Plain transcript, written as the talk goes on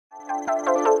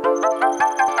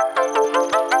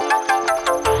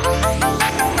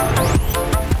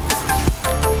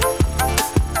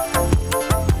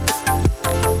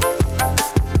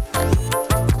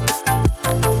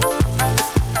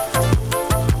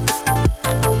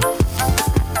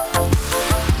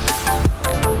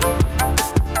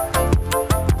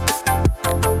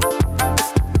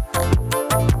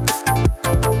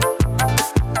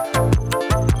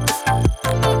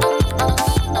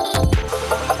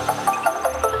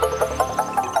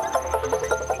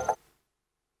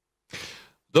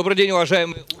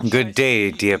Good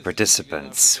day, dear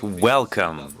participants.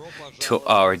 Welcome to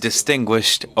our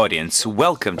distinguished audience.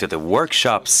 Welcome to the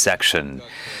workshop section.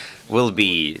 We'll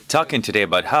be talking today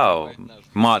about how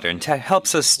modern tech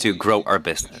helps us to grow our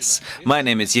business. My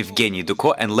name is Evgeny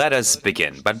Duko, and let us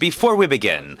begin. But before we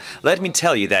begin, let me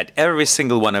tell you that every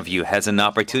single one of you has an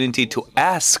opportunity to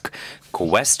ask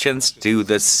questions to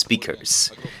the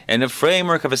speakers. In the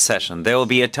framework of a session, there will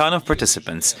be a ton of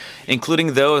participants,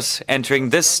 including those entering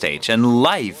this stage, and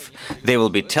live, they will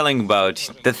be telling about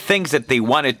the things that they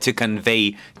wanted to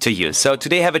convey to you. So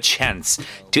today have a chance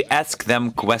to ask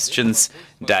them questions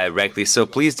directly. So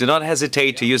please do not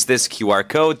hesitate to use this QR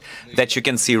code that you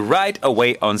can see right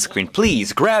away on screen.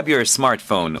 Please grab your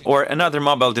smartphone or another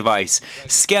mobile device,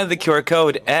 scan the QR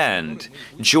code, and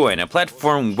join a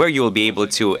platform where you will be able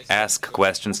to ask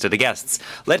questions to the guests.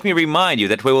 Let me remind you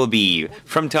that we will be,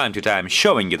 from time to time,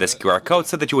 showing you this QR code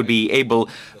so that you would be able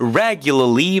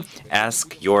regularly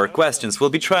ask your questions. We'll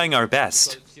be trying our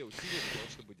best.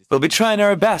 We'll be trying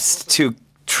our best to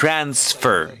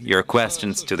transfer your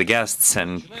questions to the guests,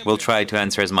 and we'll try to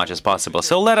answer as much as possible.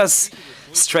 So let us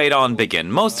straight on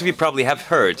begin. Most of you probably have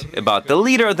heard about the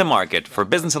leader of the market for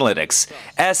business analytics,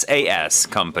 SAS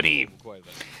company.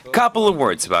 Couple of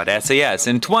words about SAS.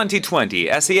 In 2020,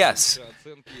 SAS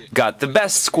got the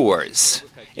best scores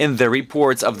in the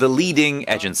reports of the leading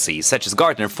agencies such as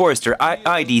Gartner, Forrester,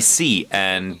 IDC,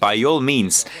 and by all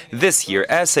means, this year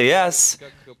SAS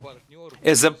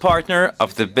is a partner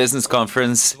of the business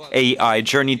conference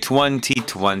AIJ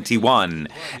 2021.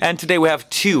 And today we have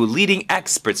two leading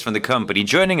experts from the company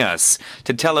joining us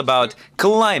to tell about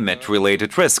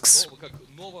climate-related risks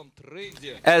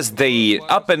as the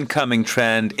up-and-coming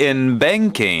trend in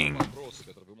banking.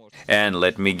 And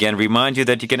let me again remind you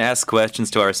that you can ask questions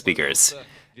to our speakers.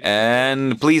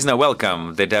 And please now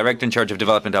welcome the Director in charge of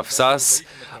Development of SAS,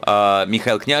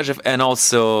 Mikhail Knyazhev, and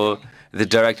also the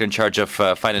Director in charge of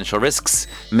Financial Risks,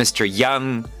 Mr.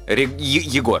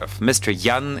 Egorov. Mr.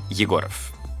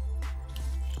 Egorov.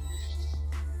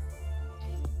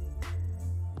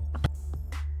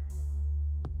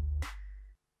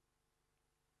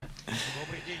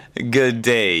 Good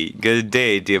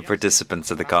day, dear participants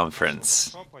of the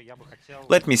conference.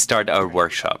 Let me start our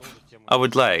workshop. I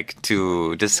would like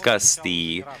to discuss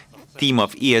the theme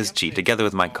of ESG together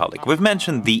with my colleague. We've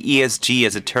mentioned the ESG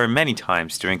as a term many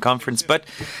times during conference, but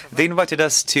they invited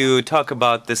us to talk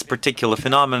about this particular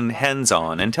phenomenon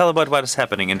hands-on and tell about what is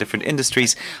happening in different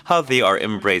industries, how they are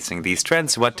embracing these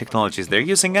trends, what technologies they're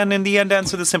using, and in the end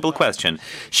answer the simple question: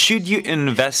 should you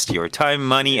invest your time,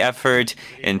 money, effort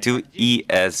into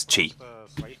ESG?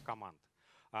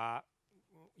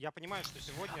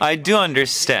 I do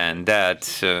understand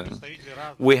that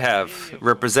we have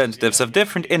representatives of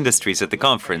different industries at the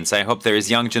conference. I hope there is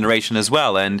young generation as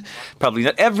well, and probably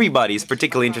not everybody is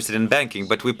particularly interested in banking,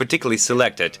 but we particularly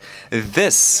selected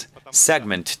this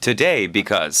segment today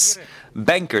because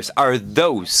bankers are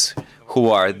those who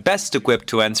are best equipped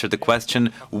to answer the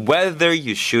question whether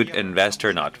you should invest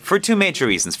or not, for two major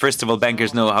reasons. First of all,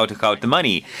 bankers know how to count the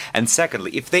money, and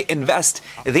secondly, if they invest,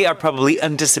 they are probably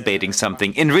anticipating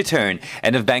something in return.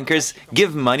 And if bankers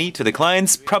give money to the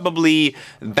clients, probably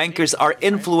bankers are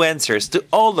influencers to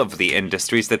all of the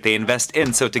industries that they invest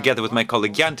in. So together with my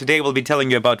colleague Jan, today we'll be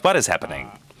telling you about what is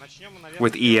happening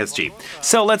with ESG.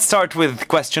 So let's start with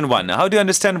question one. How do you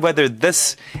understand whether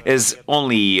this is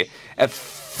only a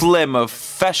flim of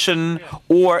fashion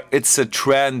or it's a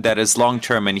trend that is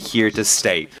long-term and here to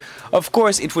stay? Of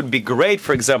course, it would be great,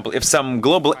 for example, if some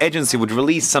global agency would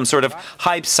release some sort of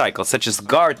hype cycle, such as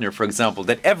Gartner, for example,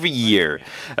 that every year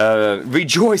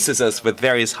rejoices us with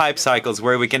various hype cycles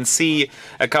where we can see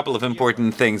a couple of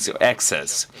important things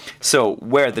access. So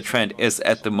where the trend is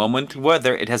at the moment,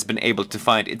 whether it has been able to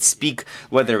find its peak,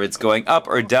 whether it's going up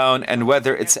or down, and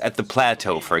whether it's at the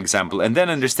plateau, for example, and then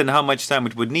understand how much time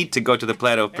it would need to go to the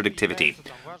plateau of productivity.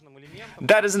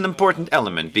 That is an important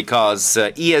element because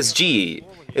ESG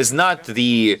is not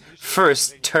the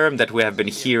first term that we have been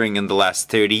hearing in the last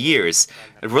 30 years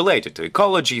related to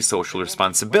ecology, social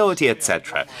responsibility,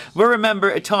 etc. We remember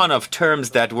a ton of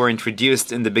terms that were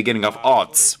introduced in the beginning of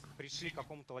aughts.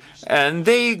 And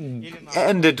they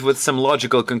ended with some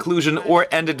logical conclusion or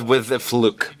ended with a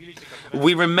fluke.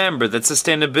 We remember that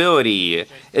sustainability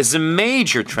is a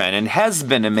major trend and has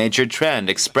been a major trend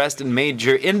expressed in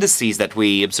major indices that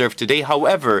we observe today.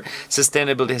 However,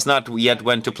 sustainability has not yet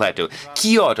went to plateau.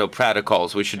 Kyoto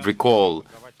protocols, we should recall.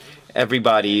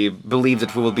 Everybody believed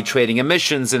that we will be trading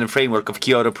emissions in a framework of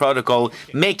Kyoto Protocol,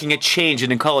 making a change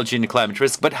in ecology and climate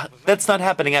risk, but that's not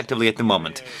happening actively at the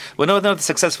moment. We know the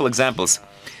successful examples.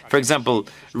 For example,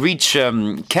 REACH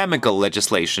chemical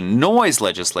legislation, noise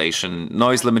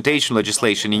limitation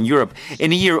legislation in Europe.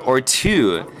 In a year or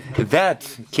two,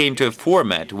 that came to a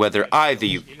format whether either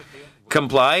you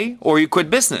comply or you quit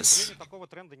business.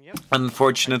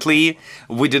 Unfortunately,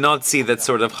 we do not see that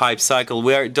sort of hype cycle.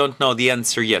 We don't know the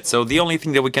answer yet. So the only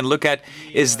thing that we can look at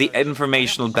is the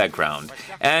informational background.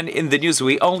 And in the news,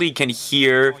 we only can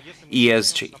hear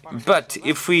ESG. But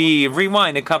if we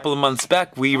rewind a couple of months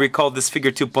back, we recall this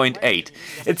figure 2.8.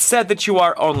 It's said that you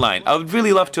are online. I would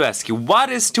really love to ask you, what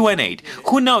is 2.8?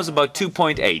 Who knows about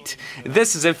 2.8?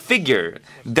 This is a figure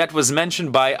that was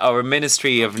mentioned by our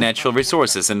Ministry of Natural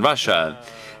Resources in Russia.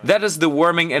 That is the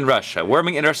warming in Russia.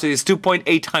 Warming in Russia is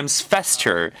 2.8 times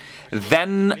faster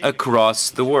than across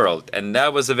the world. And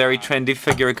that was a very trendy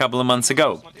figure a couple of months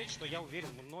ago.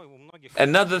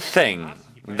 Another thing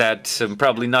that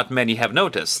probably not many have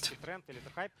noticed,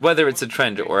 whether it's a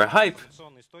trend or a hype,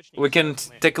 we can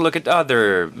take a look at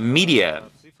other media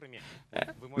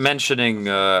mentioning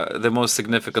the most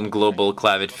significant global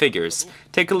climate figures.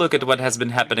 Take a look at what has been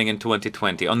happening in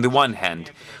 2020. On the one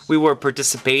hand, we were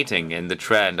participating in the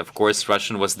trend. Of course,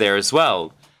 Russia was there as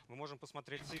well.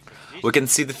 We can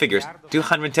see the figures.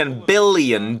 $210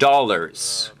 billion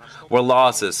were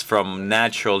losses from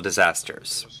natural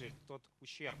disasters.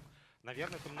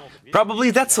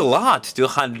 Probably that's a lot,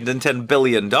 $210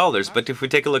 billion, but if we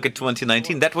take a look at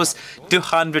 2019, that was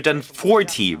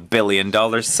 $240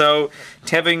 billion. So,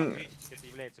 having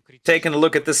taken a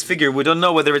look at this figure, we don't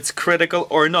know whether it's critical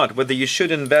or not, whether you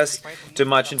should invest too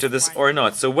much into this or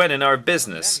not. So when in our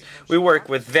business, we work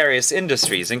with various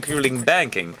industries, including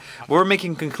banking, we're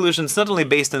making conclusions not only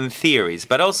based on theories,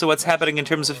 but also what's happening in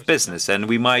terms of business. And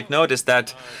we might notice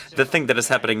that the thing that is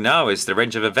happening now is the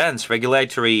range of events,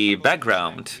 regulatory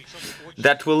background,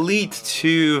 that will lead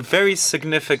to very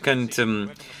significant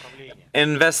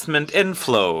investment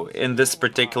inflow in this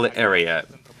particular area.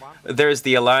 There's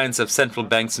the alliance of central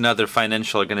banks and other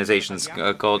financial organizations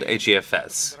called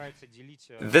AGFS.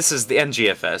 This is the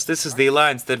NGFS. This is the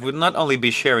alliance that would not only be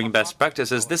sharing best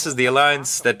practices, this is the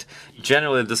alliance that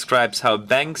generally describes how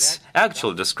banks,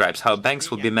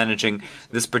 will be managing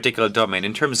this particular domain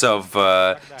in terms of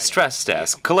stress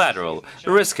tests, collateral,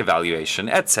 risk evaluation,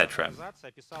 etc.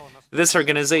 This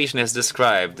organization has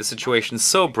described the situation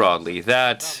so broadly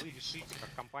that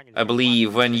I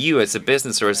believe when you as a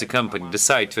business or as a company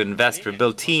decide to invest or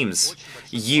build teams,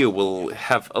 you will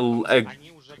have a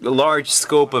large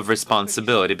scope of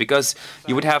responsibility, because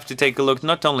you would have to take a look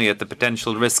not only at the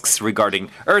potential risks regarding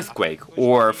earthquake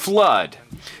or flood,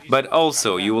 but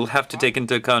also you will have to take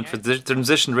into account for the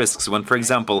transition risks when, for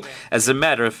example, as a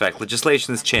matter of fact,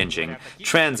 legislation is changing,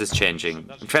 transit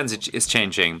is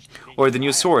changing, or the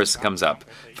new source comes up.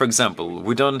 For example,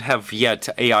 we don't have yet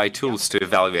AI tools to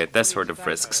evaluate that sort of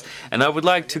risks, and I would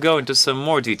like to go into some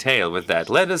more detail with that.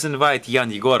 Let us invite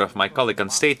Jan Egorov, my colleague on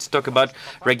stage, to talk about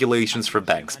regulations for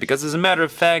banks, because as a matter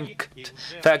of fact,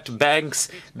 banks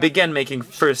began making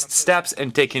first steps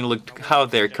and taking a look at how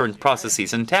their current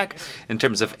processes and tech, in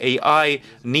terms of AI,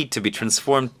 need to be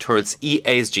transformed towards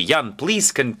ESG. Jan,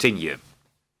 please continue.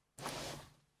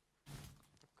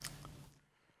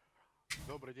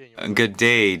 Good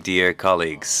day, dear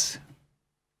colleagues.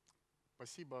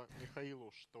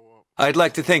 I'd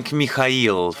like to thank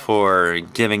Mikhail for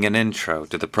giving an intro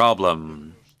to the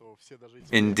problem.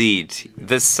 Indeed,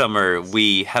 this summer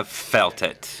we have felt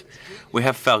it. We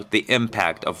have felt the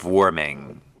impact of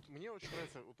warming.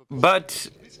 But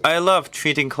I love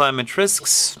treating climate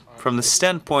risks from the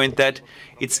standpoint that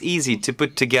it's easy to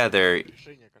put together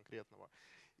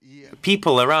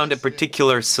people around a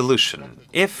particular solution.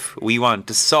 If we want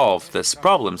to solve this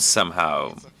problem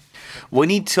somehow, we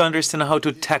need to understand how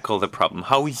to tackle the problem,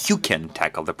 how you can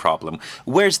tackle the problem.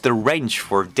 Where's the range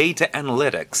for data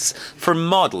analytics, for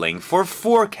modeling, for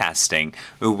forecasting,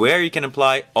 where you can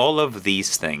apply all of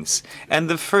these things. And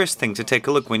the first thing to take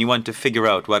a look when you want to figure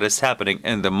out what is happening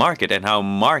in the market and how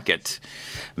market,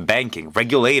 banking,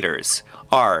 regulators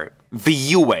are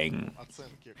viewing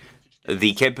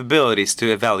the capabilities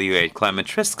to evaluate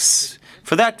climate risks.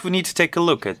 For that, we need to take a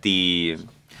look at the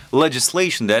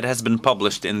legislation that has been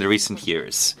published in the recent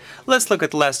years. Let's look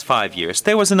at the last 5 years.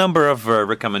 There was a number of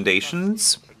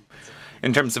recommendations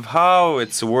in terms of how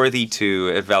it's worthy to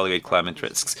evaluate climate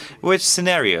risks, which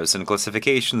scenarios and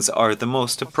classifications are the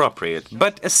most appropriate.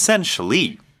 But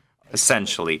essentially,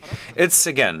 it's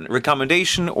again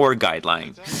recommendation or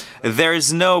guideline. There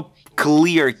is no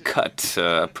clear-cut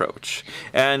approach,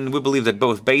 and we believe that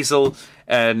both Basel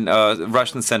and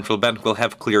Russian Central Bank will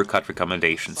have clear-cut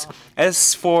recommendations.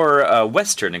 As for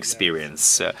Western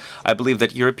experience, I believe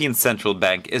that European Central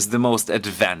Bank is the most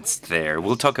advanced there.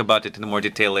 We'll talk about it in more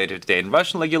detail later today. And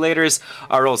Russian regulators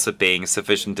are also paying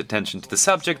sufficient attention to the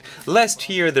subject. Last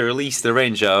year, they released a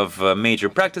range of major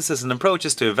practices and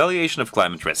approaches to evaluation of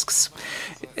climate risks.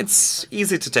 It's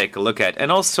easy to take a look at.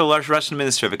 And also, the Russian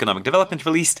Ministry of Economic Development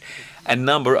released a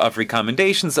number of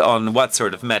recommendations on what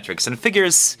sort of metrics and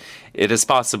figures it is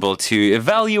possible to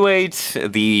evaluate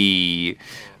the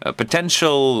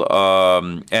potential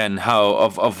and how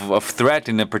of threat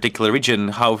in a particular region,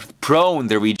 how prone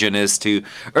the region is to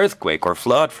earthquake or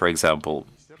flood, for example.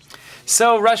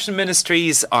 So Russian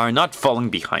ministries are not falling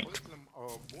behind.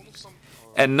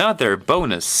 Another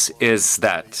bonus is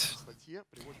that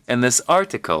in this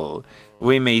article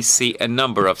we may see a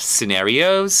number of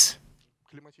scenarios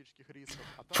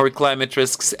for climate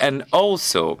risks and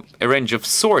also a range of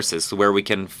sources where we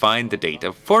can find the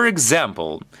data. For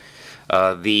example,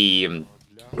 the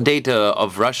data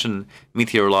of Russian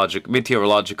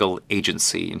meteorological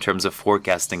agency in terms of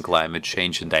forecasting climate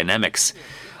change and dynamics.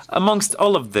 Amongst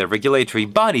all of the regulatory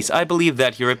bodies, I believe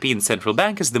that European Central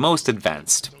Bank is the most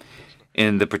advanced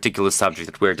in the particular subject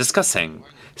that we're discussing.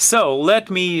 So let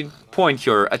me point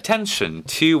your attention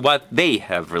to what they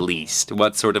have released,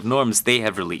 what sort of norms they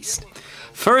have released.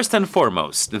 First and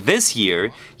foremost, this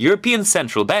year, European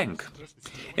Central Bank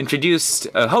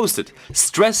hosted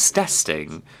stress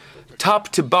testing top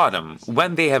to bottom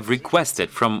when they have requested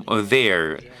from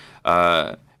their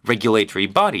regulatory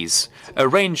bodies a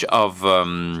range of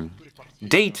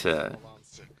data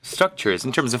structures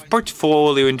in terms of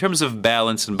portfolio, in terms of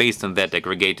balance, and based on that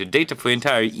aggregated data for the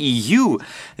entire EU,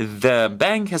 the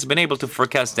bank has been able to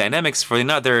forecast dynamics for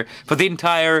the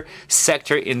entire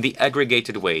sector in the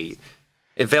aggregated way,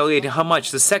 evaluating how much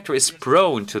the sector is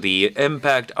prone to the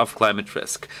impact of climate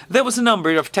risk. There was a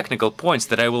number of technical points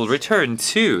that I will return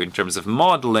to in terms of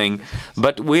modeling,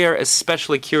 but we're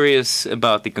especially curious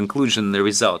about the conclusion, the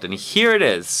result. And here it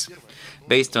is,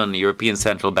 based on the European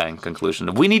Central Bank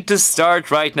conclusion. We need to start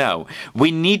right now.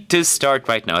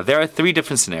 There are 3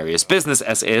 different scenarios. Business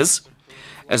as is,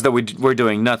 as though we're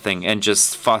doing nothing and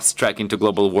just fast track into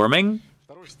global warming.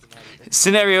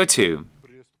 Scenario 2.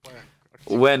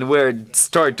 When we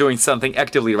start doing something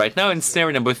actively right now. And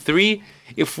scenario number 3,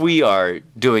 if we are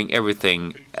doing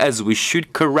everything as we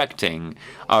should, correcting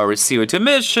our CO2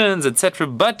 emissions, etc.,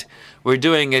 but we're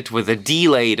doing it with a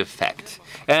delayed effect.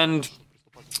 And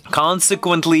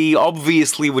consequently,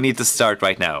 obviously, we need to start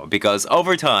right now, because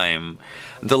over time,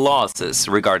 the losses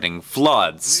regarding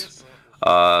floods,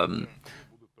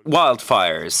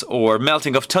 wildfires, or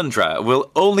melting of tundra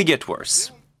will only get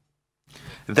worse.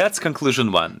 That's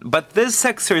conclusion 1. But this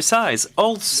exercise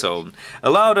also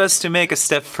allowed us to make a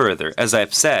step further. As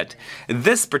I've said,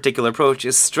 this particular approach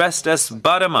is stressed as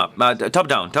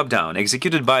top-down,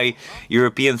 executed by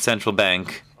European Central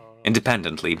Bank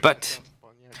independently. But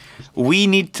we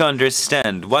need to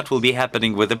understand what will be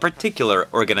happening with a particular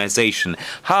organization.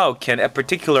 How can a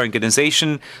particular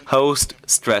organization host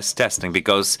stress testing?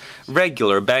 Because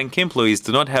regular bank employees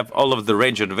do not have all of the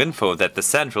range of info that the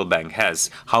central bank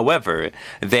has. However,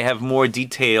 they have more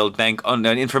detailed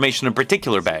information on a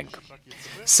particular bank.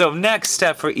 So next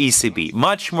step for ECB,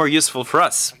 much more useful for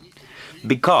us,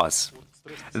 because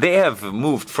they have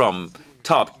moved from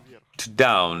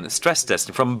top-down stress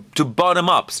testing, to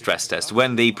bottom-up stress test,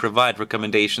 when they provide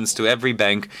recommendations to every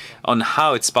bank on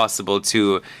how it's possible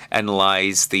to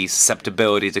analyze the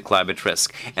susceptibility to climate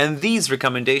risk. And these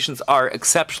recommendations are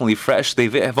exceptionally fresh. They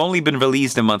have only been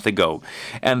released a month ago,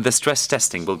 and the stress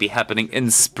testing will be happening in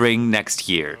spring next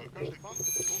year.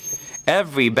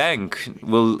 Every bank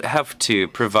will have to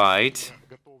provide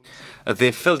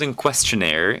the filled-in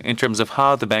questionnaire in terms of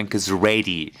how the bank is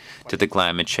ready to the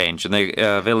climate change and the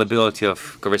availability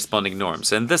of corresponding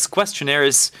norms. And these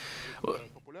questionnaires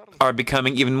are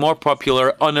becoming even more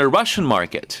popular on a Russian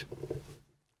market.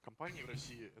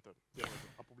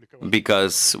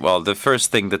 Because, well, the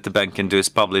first thing that the bank can do is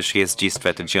publish ESG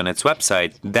strategy on its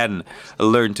website, then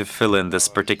learn to fill in this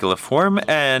particular form,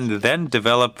 and then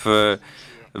develop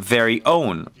very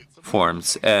own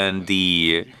forms. And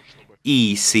the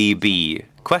ECB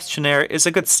questionnaire is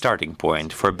a good starting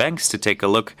point for banks to take a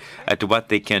look at what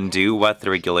they can do, what the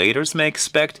regulators may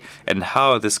expect, and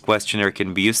how this questionnaire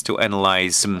can be used to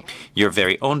analyze your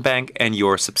very own bank and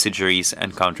your subsidiaries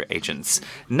and counteragents.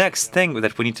 Next thing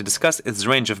that we need to discuss is the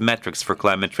range of metrics for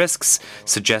climate risks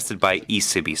suggested by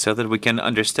ECB, so that we can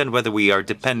understand whether we are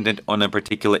dependent on a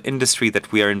particular industry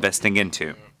that we are investing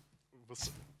into,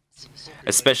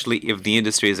 especially if the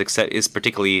industry is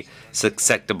particularly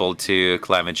susceptible to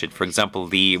climate change. For example,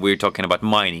 we're talking about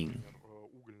mining,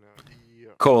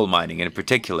 coal mining in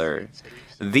particular.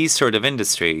 These sort of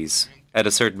industries, at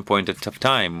a certain point of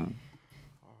time,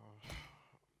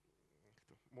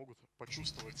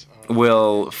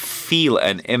 will feel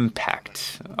an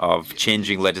impact of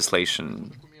changing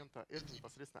legislation.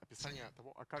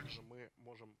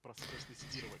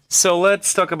 So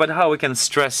let's talk about how we can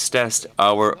stress test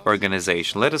our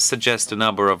organization. Let us suggest a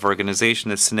number of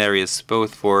organizational scenarios,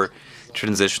 both for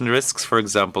transition risks, for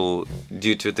example,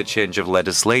 due to the change of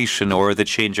legislation or the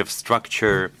change of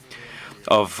structure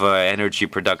of energy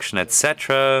production,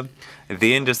 etc.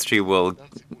 The industry will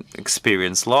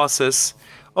experience losses.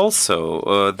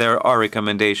 Also, there are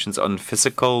recommendations on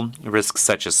physical risks,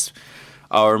 such as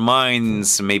our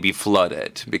mines may be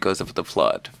flooded because of the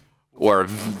flood, or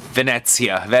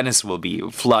Venice will be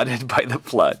flooded by the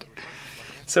flood.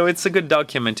 So it's a good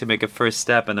document to make a first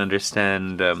step and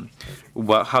understand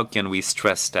how can we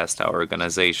stress test our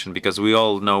organization, because we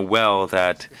all know well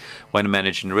that when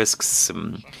managing risks,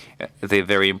 the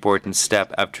very important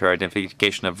step after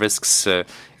identification of risks,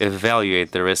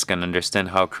 evaluate the risk and understand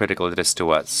how critical it is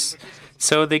to us.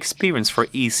 So the experience for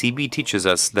ECB teaches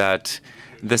us that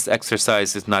this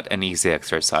exercise is not an easy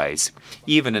exercise.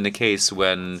 Even in a case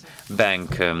when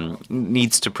bank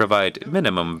needs to provide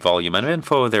minimum volume of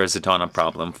info, there is a ton of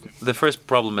problem. The first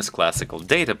problem is classical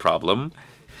data problem.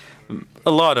 A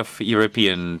lot of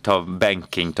European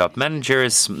top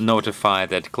managers notify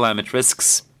that climate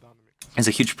risks is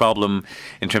a huge problem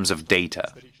in terms of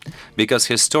data, because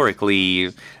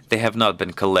historically they have not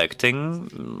been collecting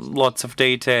lots of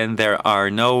data, and there are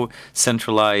no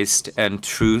centralized and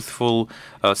truthful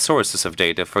sources of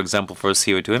data, for example, for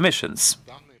CO2 emissions.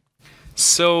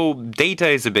 So data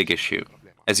is a big issue,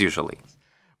 as usually.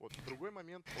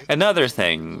 Another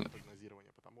thing,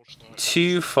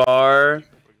 too far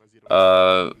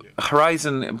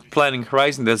planning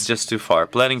horizon, that's just too far.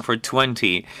 Planning for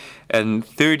 20 and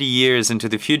 30 years into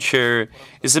the future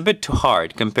is a bit too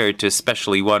hard compared to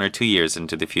especially 1 or 2 years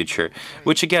into the future,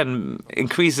 which again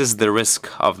increases the risk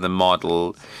of the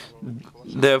model.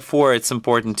 Therefore, it's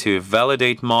important to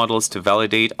validate models, to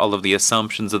validate all of the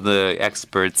assumptions of the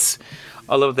experts.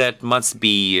 All of that must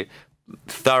be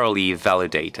thoroughly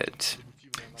validated.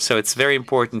 So it's very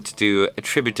important to do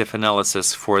attributive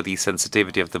analysis for the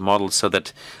sensitivity of the model, so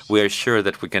that we are sure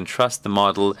that we can trust the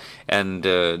model and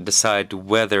decide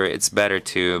whether it's better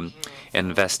to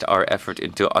invest our effort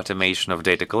into automation of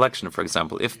data collection, for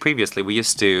example. If previously we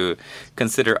used to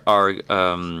consider our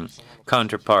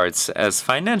counterparts as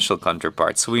financial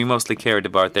counterparts, we mostly cared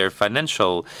about their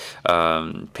financial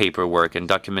paperwork and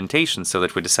documentation, so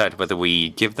that we decide whether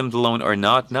we give them the loan or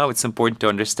not. Now it's important to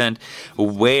understand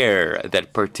where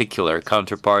that particular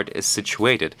counterpart is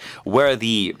situated, where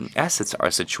the assets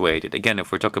are situated. Again,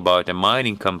 if we talk about a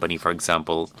mining company, for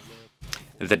example,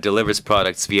 that delivers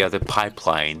products via the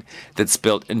pipeline that's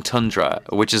built in tundra,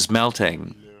 which is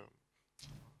melting,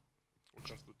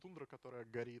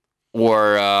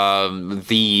 or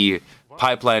the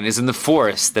pipeline is in the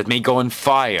forest that may go on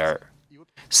fire.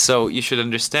 So you should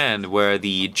understand where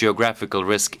the geographical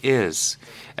risk is.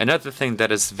 Another thing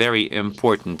that is very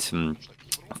important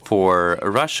for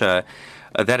Russia,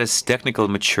 that is technical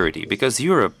maturity, because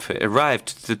Europe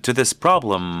arrived to this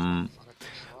problem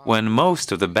when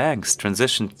most of the banks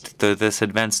transitioned to this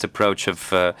advanced approach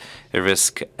of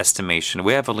risk estimation.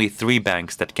 We have only 3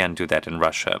 banks that can do that in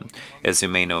Russia. As you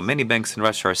may know, many banks in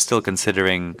Russia are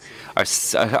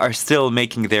still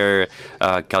making their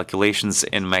calculations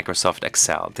in Microsoft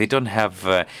Excel. They don't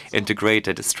have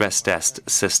integrated stress test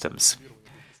systems.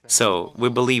 So we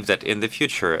believe that in the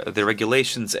future, the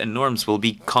regulations and norms will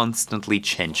be constantly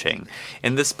changing.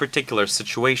 In this particular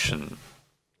situation,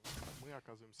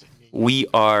 we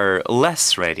are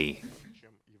less ready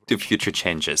to future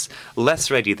changes,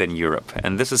 less ready than Europe,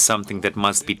 and this is something that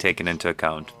must be taken into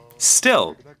account.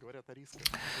 Still,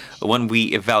 when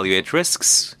we evaluate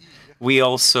risks, we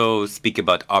also speak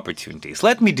about opportunities.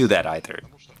 Let me do that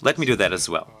as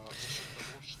well.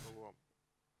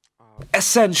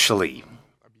 Essentially,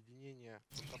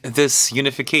 this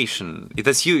unification,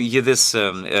 this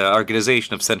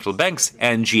organization of central banks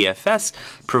and GFS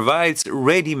provides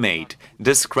ready-made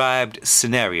described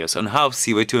scenarios on how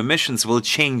CO2 emissions will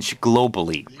change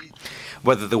globally.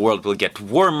 Whether the world will get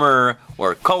warmer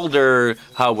or colder,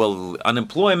 how will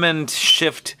unemployment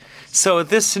shift. So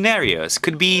these scenarios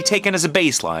could be taken as a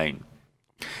baseline.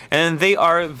 And they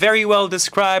are very well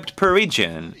described per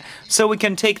region. So we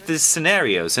can take these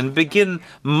scenarios and begin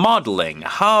modeling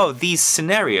how these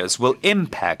scenarios will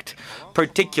impact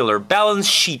particular balance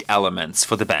sheet elements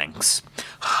for the banks.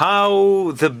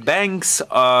 How the banks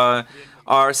are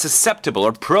susceptible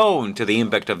or prone to the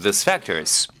impact of these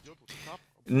factors.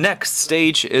 Next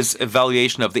stage is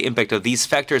evaluation of the impact of these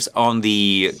factors on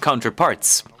the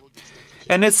counterparts.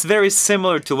 And it's very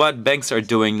similar to what banks are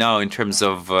doing now in terms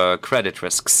of credit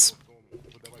risks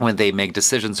when they make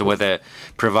decisions on whether to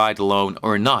provide a loan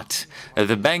or not.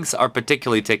 The banks are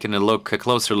particularly taking a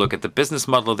closer look at the business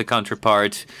model of the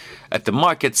counterpart, at the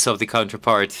markets of the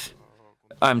counterpart.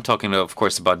 I'm talking, of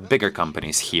course, about bigger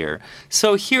companies here.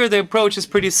 So here the approach is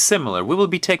pretty similar. We will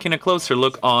be taking a closer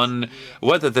look on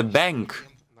whether the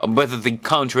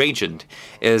counteragent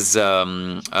is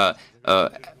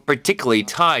particularly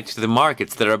tied to the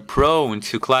markets that are prone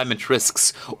to climate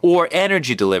risks, or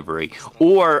energy delivery,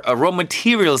 or raw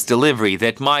materials delivery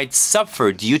that might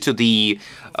suffer due to the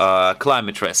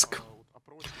climate risk.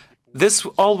 This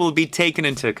all will be taken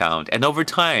into account, and over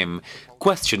time,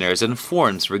 questionnaires and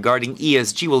forms regarding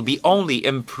ESG will be only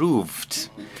improved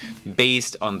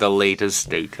based on the latest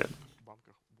data.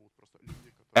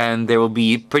 And there will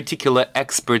be particular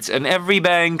experts in every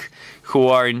bank who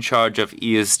are in charge of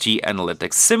ESG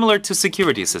analytics, similar to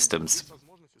security systems.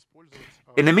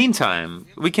 In the meantime,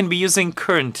 we can be using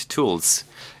current tools.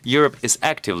 Europe is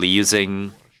actively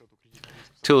using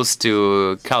tools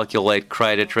to calculate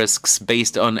credit risks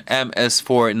based on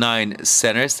MS49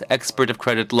 centers, expert of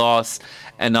credit loss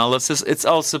analysis. It's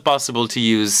also possible to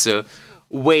use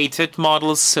weighted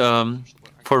models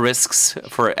for risks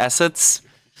for assets,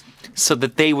 so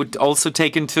that they would also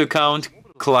take into account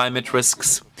climate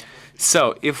risks.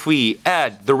 So if we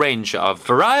add the range of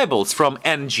variables from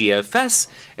NGFS,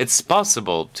 it's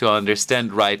possible to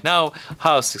understand right now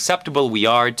how susceptible we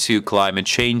are to climate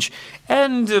change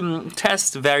and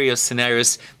test various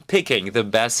scenarios, picking the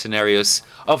best scenarios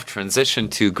of transition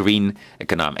to green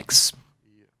economics.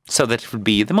 So that it would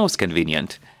be the most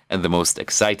convenient and the most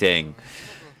exciting.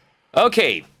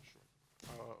 Okay.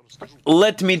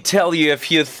 Let me tell you a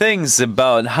few things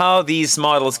about how these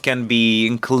models can be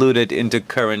included into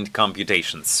current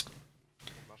computations,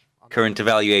 current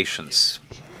evaluations.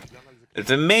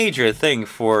 The major thing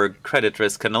for credit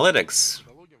risk analytics,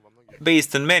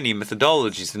 based on many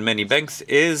methodologies in many banks,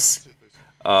 is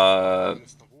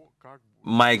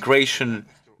migration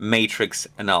matrix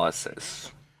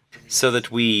analysis, so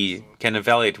that we can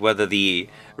evaluate whether the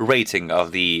rating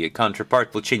of the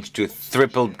counterpart will change to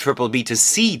triple B to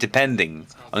C depending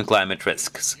on climate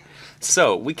risks.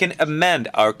 So we can amend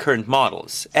our current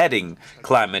models, adding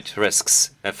climate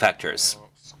risks factors.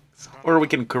 Or we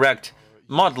can correct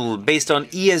model based on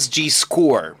ESG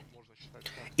score,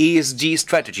 ESG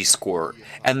strategy score,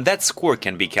 and that score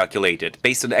can be calculated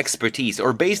based on expertise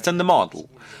or based on the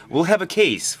model. We'll have a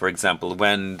case, for example,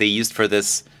 when they used for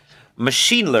this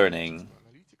machine learning.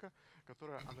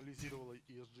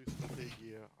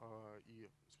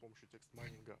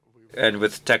 And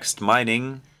with text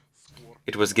mining,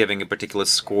 it was giving a particular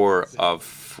score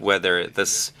of whether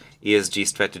this ESG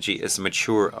strategy is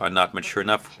mature or not mature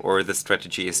enough, or the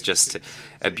strategy is just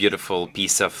a beautiful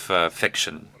piece of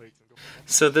fiction.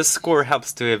 So this score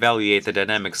helps to evaluate the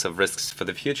dynamics of risks for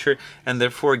the future and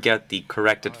therefore get the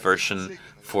corrected version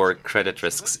for credit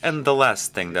risks. And the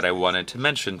last thing that I wanted to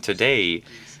mention today,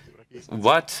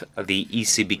 what the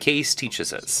ECB case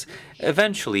teaches us.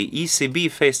 Eventually,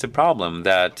 ECB faced a problem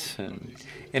that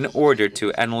in order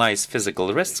to analyze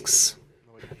physical risks,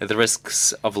 the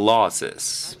risks of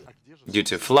losses due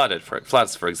to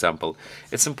floods, for example,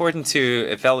 it's important to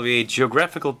evaluate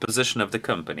geographical position of the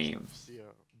company.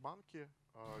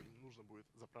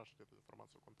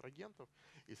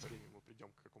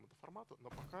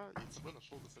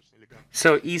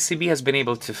 So ECB has been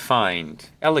able to find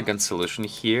elegant solution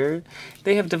here.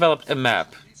 They have developed a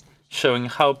map showing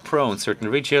how prone certain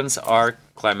regions are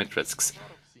climate risks.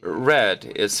 Red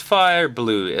is fire,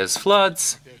 blue is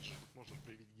floods,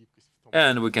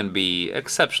 and we can be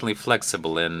exceptionally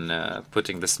flexible in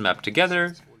putting this map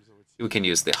together. We can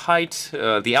use the height,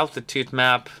 the altitude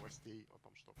map.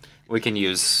 We can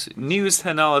use news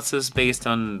analysis based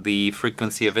on the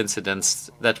frequency of incidents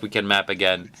that we can map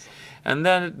again. And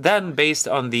then based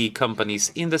on the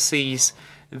company's indices,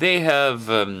 They have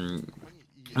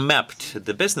mapped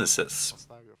the businesses,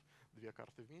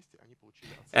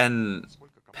 and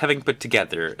having put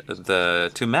together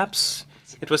the two maps,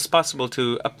 it was possible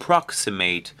to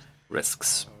approximate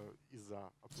risks.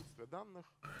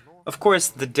 Of course,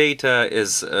 the data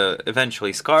is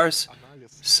eventually scarce,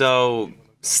 so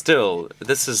still,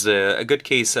 this is a good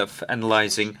case of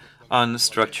analyzing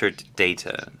unstructured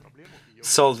data,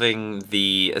 solving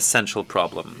the essential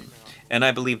problem. And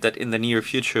I believe that in the near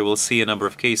future, we'll see a number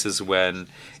of cases when,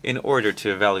 in order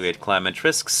to evaluate climate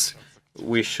risks,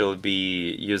 we shall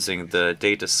be using the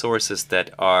data sources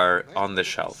that are on the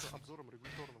shelf.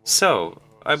 So,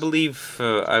 I believe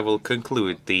I will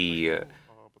conclude the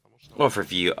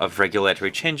overview of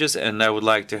regulatory changes, and I would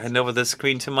like to hand over the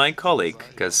screen to my colleague,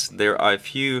 because there are a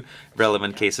few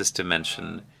relevant cases to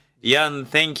mention. Jan,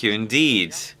 thank you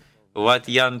indeed. What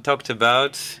Jan talked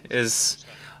about is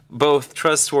both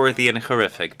trustworthy and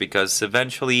horrific, because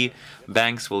eventually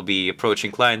banks will be approaching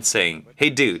clients saying, "Hey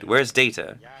dude, where's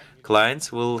data?"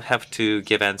 Clients will have to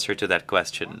give answer to that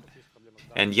question.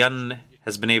 And Jan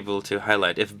has been able to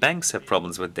highlight if banks have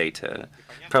problems with data,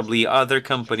 probably other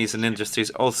companies and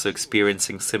industries also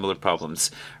experiencing similar problems.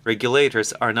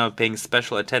 Regulators are now paying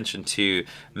special attention to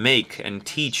make and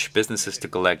teach businesses to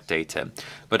collect data.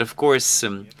 But of course,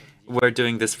 we're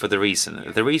doing this for the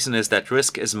reason. The reason is that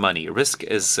risk is money. Risk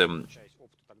is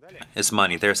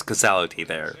money. There's causality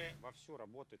there.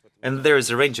 And there is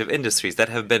a range of industries that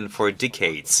have been for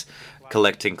decades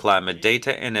collecting climate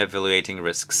data and evaluating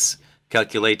risks,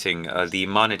 calculating the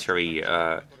monetary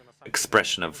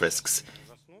expression of risks.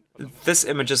 These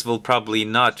images will probably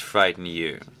not frighten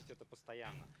you,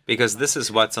 because this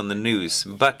is what's on the news,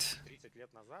 but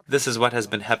this is what has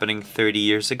been happening 30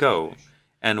 years ago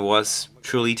and was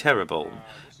truly terrible.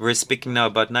 We're speaking now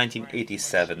about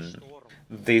 1987,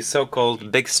 the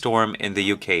so-called big storm in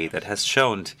the UK that has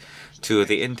shown to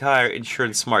the entire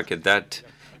insurance market that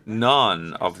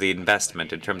none of the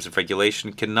investment in terms of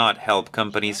regulation cannot help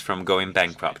companies from going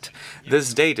bankrupt.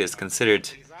 This data is considered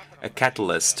a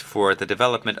catalyst for the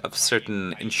development of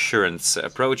certain insurance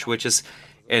approach, which is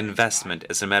investment,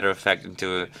 as a matter of fact,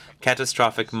 into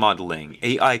catastrophic modeling,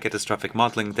 AI catastrophic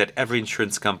modeling that every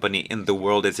insurance company in the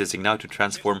world is using now to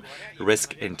transform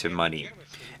risk into money.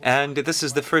 And this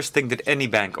is the first thing that any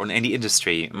bank or any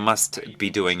industry must be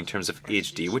doing in terms of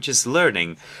AIJ, which is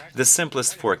learning the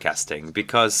simplest forecasting,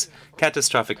 because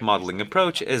catastrophic modeling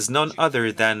approach is none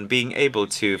other than being able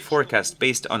to forecast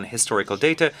based on historical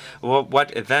data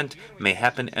what event may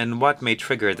happen and what may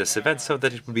trigger this event, so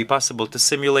that it would be possible to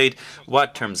simulate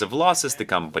what terms of losses the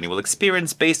company will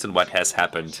experience based on what has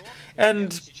happened.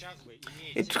 And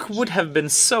it would have been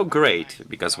so great,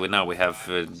 because now we have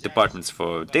departments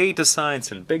for data science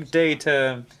and big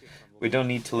data. We don't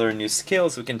need to learn new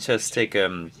skills. We can just take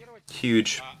a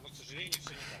huge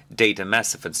data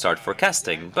massive and start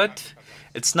forecasting. But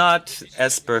it's not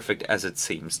as perfect as it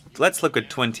seems. Let's look at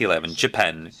 2011,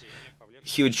 Japan.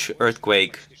 Huge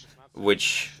earthquake,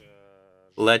 which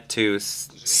led to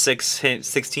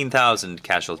 16,000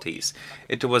 casualties.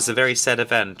 It was a very sad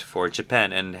event for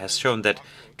Japan and has shown that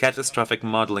catastrophic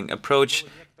modeling approach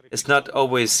is not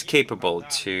always capable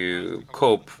to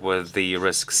cope with the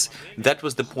risks. That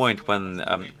was the point when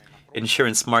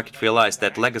insurance market realized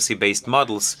that legacy-based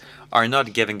models are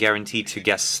not giving guarantee to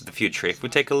guess the future. If we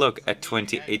take a look at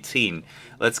 2018,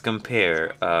 let's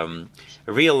compare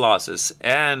real losses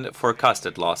and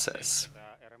forecasted losses.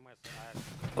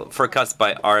 Forecast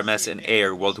by RMS and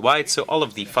AIR worldwide. So all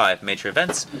of the 5 major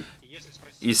events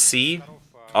you see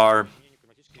are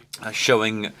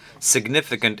showing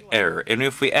significant error. And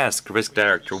if we ask risk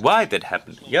director why that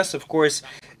happened, yes, of course,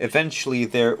 eventually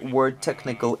there were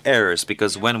technical errors,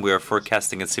 because when we are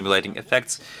forecasting and simulating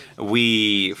effects,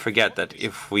 we forget that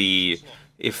if,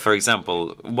 for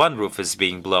example, one roof is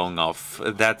being blown off,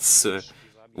 that's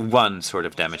one sort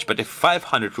of damage. But if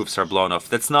 500 roofs are blown off,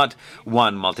 that's not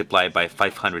 1 multiplied by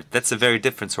 500. That's a very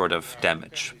different sort of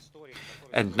damage.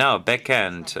 And now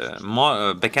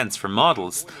backends for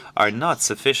models are not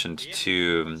sufficient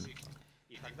to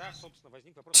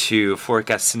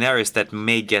forecast scenarios that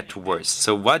may get worse.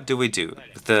 So what do?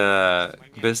 The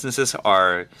businesses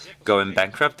are going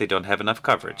bankrupt. They don't have enough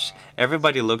coverage.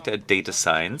 Everybody looked at data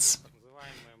science,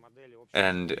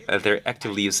 and they're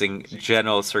actively using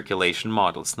general circulation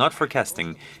models, not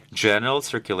forecasting, general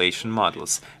circulation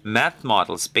models, math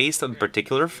models based on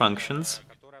particular functions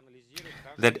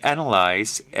that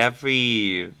analyze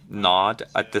every node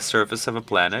at the surface of a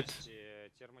planet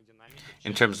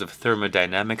in terms of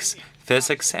thermodynamics,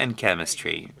 physics, and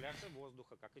chemistry.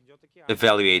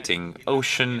 evaluating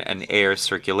ocean and air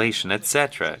circulation,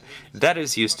 etc. That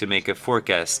is used to make a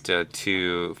forecast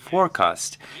to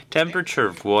forecast temperature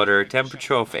of water,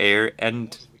 temperature of air,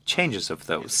 and changes of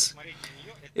those.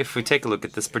 If we take a look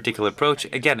at this particular approach,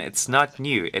 again, it's not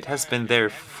new. It has been there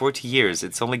for 40 years.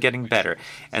 It's only getting better.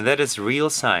 And that is real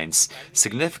science.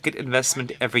 Significant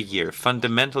investment every year.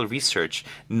 Fundamental research.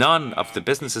 None of the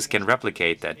businesses can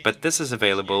replicate that. But this is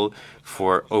available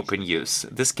for open use.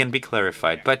 This can be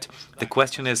clarified. But the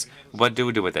question is, what do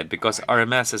we do with it? Because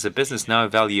RMS as a business now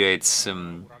evaluates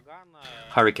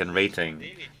hurricane rating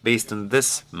based on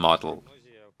this model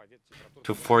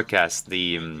to forecast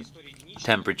the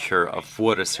temperature of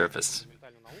water surface.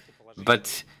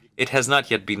 But it has not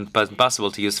yet been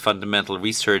possible to use fundamental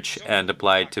research and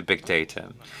apply it to big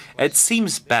data. It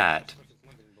seems bad.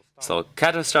 So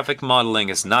catastrophic modeling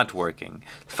is not working.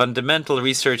 Fundamental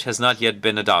research has not yet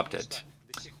been adopted.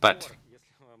 But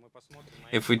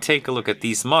if we take a look at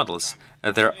these models,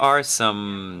 there are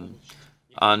some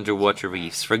underwater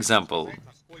reefs. For example,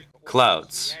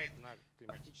 clouds.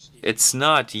 It's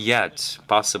not yet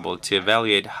possible to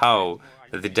evaluate how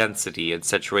the density and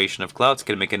saturation of clouds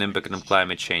can make an impact on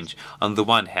climate change. On the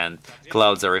one hand,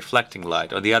 clouds are reflecting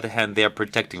light. On the other hand, they are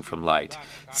protecting from light.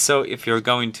 So if you're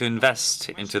going to invest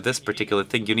into this particular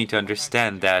thing, you need to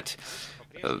understand that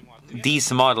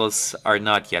these models are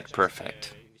not yet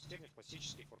perfect.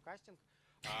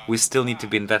 We still need to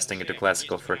be investing into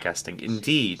classical forecasting.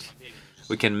 Indeed,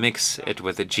 we can mix it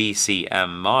with the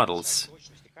GCM models.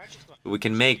 We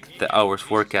can make our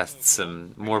forecasts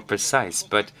more precise,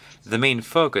 but the main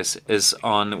focus is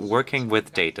on working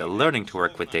with data, learning to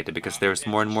work with data, because there's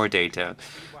more and more data.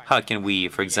 How can we,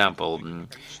 for example,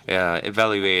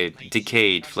 evaluate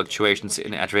decade fluctuations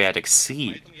in Adriatic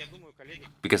Sea?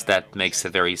 Because that makes a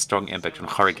very strong impact on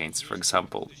hurricanes, for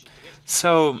example.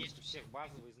 So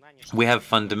we have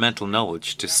fundamental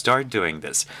knowledge to start doing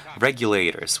this.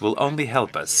 Regulators will only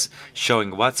help us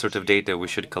showing what sort of data we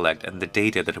should collect, and the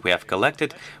data that we have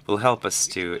collected will help us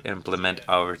to implement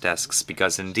our tasks,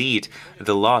 because indeed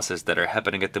the losses that are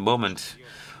happening at the moment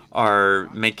are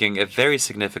making a very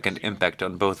significant impact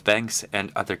on both banks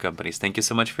and other companies. Thank you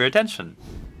so much for your attention.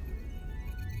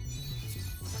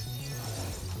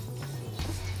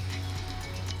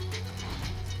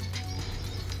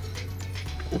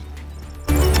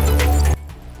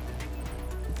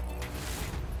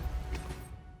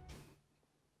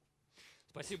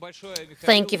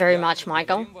 Thank you very much,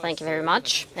 Michael. Thank you very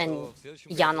much. And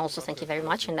Jan, also thank you very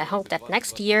much. And I hope that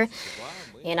next year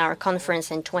in our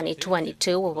conference in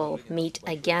 2022, we will meet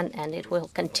again and it will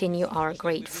continue our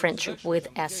great friendship with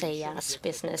SAS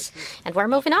business. And we're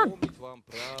moving on.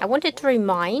 I wanted to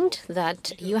remind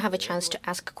that you have a chance to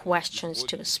ask questions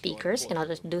to the speakers. In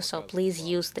order to do so, please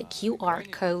use the QR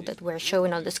code that we're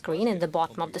showing on the screen in the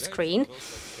bottom of the screen.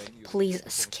 Please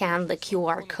scan the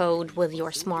QR code with your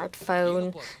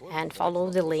smartphone and follow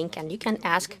the link, and you can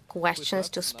ask questions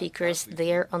to speakers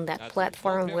there on that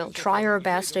platform. We'll try our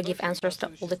best to give answers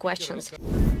to all the questions.